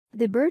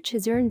The Birch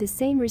has earned the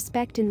same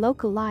respect in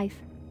local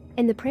life.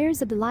 In the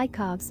prayers of the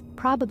Lykovs,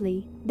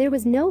 probably, there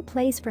was no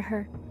place for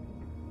her.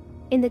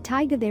 In the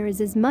taiga there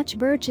is as much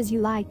birch as you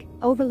like,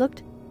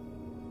 overlooked.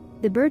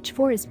 The birch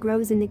forest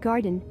grows in the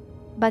garden.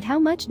 But how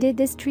much did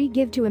this tree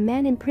give to a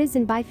man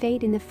imprisoned by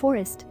fate in the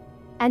forest?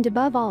 And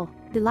above all,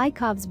 the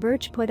Lykovs'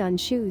 birch put on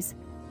shoes.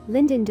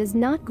 Linden does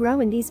not grow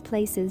in these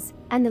places,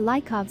 and the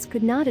Lykovs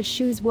could not have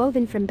shoes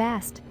woven from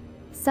bast.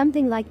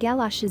 Something like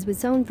galoshes was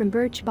sewn from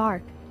birch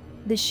bark.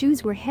 The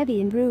shoes were heavy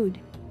and rude.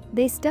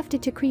 They stuffed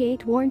it to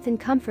create warmth and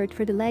comfort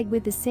for the leg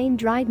with the same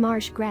dried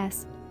marsh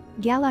grass.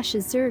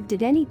 Galoshes served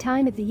at any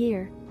time of the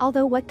year,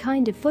 although what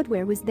kind of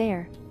footwear was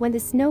there when the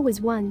snow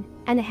was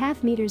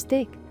 1.5 meters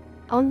thick?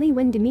 Only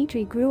when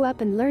Dmitri grew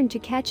up and learned to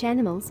catch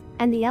animals,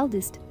 and the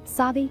eldest,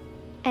 Savi,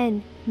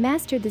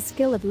 mastered the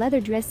skill of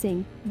leather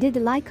dressing, did the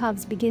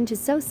Lykovs begin to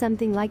sew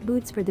something like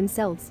boots for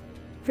themselves.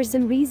 For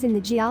some reason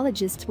the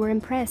geologists were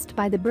impressed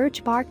by the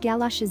birch bark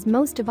galoshes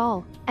most of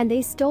all, and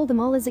they stole them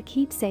all as a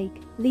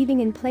keepsake, leaving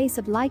in place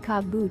of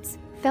Lykov boots,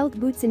 felt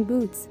boots and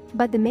boots,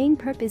 but the main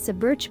purpose of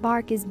birch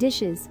bark is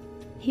dishes.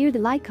 Here the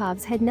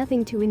Lykovs had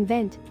nothing to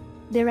invent.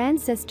 Their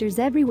ancestors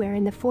everywhere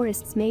in the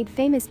forests made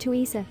famous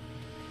tuisa.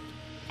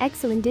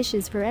 Excellent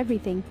dishes for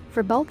everything,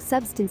 for bulk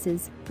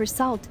substances, for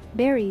salt,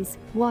 berries,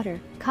 water,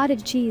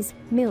 cottage cheese,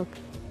 milk.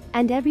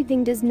 And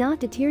everything does not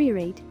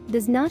deteriorate,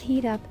 does not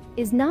heat up,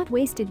 is not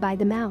wasted by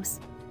the mouse.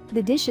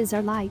 The dishes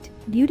are light,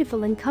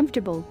 beautiful and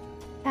comfortable.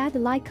 At the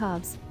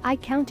Lykovs, I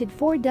counted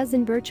 4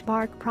 dozen birch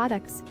bark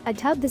products, a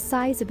tub the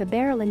size of a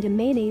barrel and a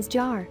mayonnaise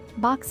jar,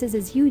 boxes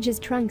as huge as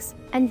trunks,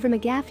 and from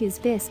Agafia's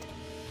fist.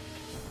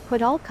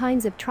 Put all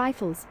kinds of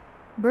trifles.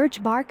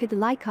 Birch bark at the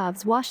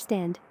Lykovs'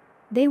 washstand.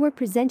 They were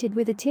presented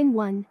with a tin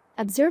one,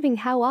 observing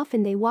how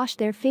often they wash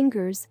their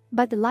fingers,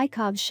 but the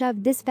Lykovs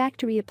shoved this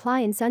factory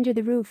appliance under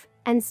the roof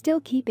and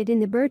still keep it in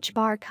the birch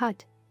bark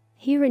hut.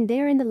 Here and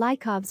there in the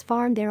Lykovs'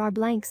 farm there are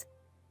blanks.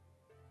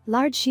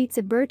 Large sheets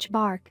of birch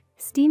bark,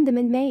 steam them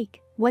and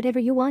make whatever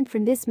you want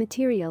from this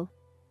material.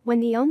 When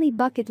the only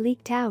bucket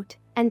leaked out,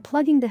 and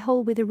plugging the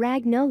hole with a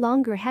rag no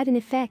longer had an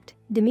effect,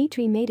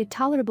 Dmitri made a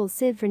tolerable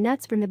sieve for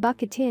nuts from a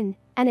bucket tin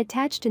and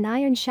attached an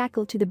iron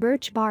shackle to the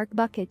birch bark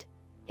bucket.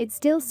 It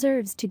still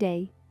serves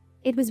today.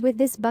 It was with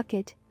this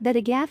bucket that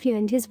Agafia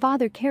and his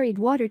father carried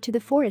water to the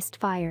forest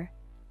fire.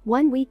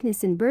 One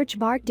weakness in birch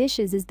bark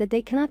dishes is that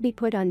they cannot be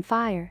put on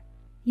fire.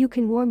 You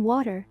can warm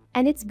water,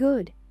 and it's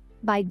good,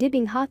 by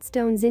dipping hot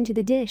stones into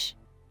the dish.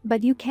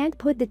 But you can't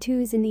put the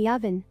twos in the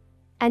oven.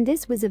 And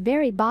this was a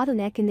very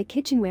bottleneck in the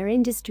kitchenware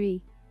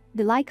industry.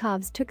 The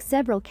Lykovs took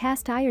several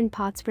cast iron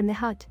pots from the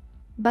hut.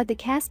 But the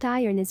cast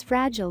iron is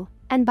fragile,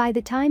 and by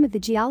the time of the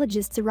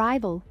geologist's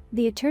arrival,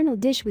 the eternal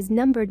dish was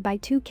numbered by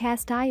 2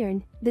 cast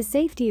iron, the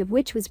safety of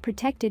which was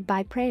protected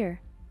by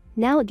prayer.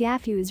 Now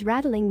Agafia is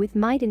rattling with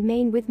might and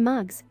main with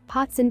mugs,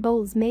 pots and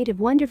bowls made of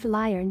wonderful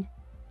iron.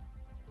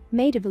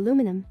 Made of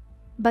aluminum.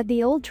 But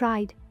the old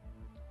tried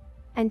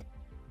and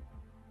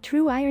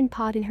true iron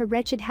pot in her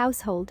wretched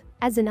household,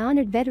 as an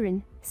honored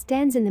veteran,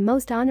 stands in the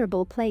most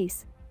honorable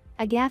place.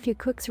 Agafia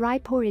cooks rye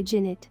porridge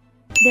in it.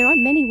 There are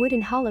many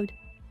wooden hollowed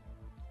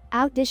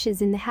out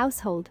dishes in the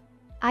household.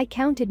 I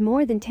counted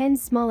more than 10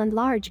 small and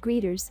large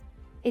greeters.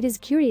 It is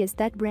curious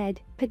that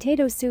bread,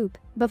 potato soup,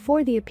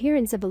 before the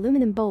appearance of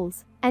aluminum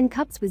bowls and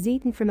cups was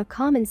eaten from a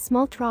common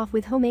small trough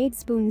with homemade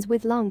spoons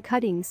with long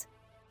cuttings.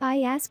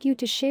 I ask you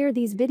to share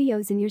these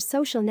videos in your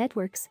social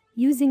networks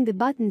using the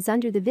buttons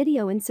under the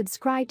video and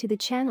subscribe to the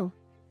channel.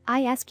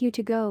 I ask you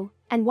to go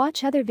and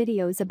watch other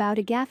videos about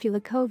Agafia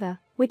Lykova,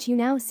 which you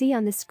now see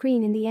on the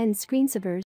screen in the end screensavers.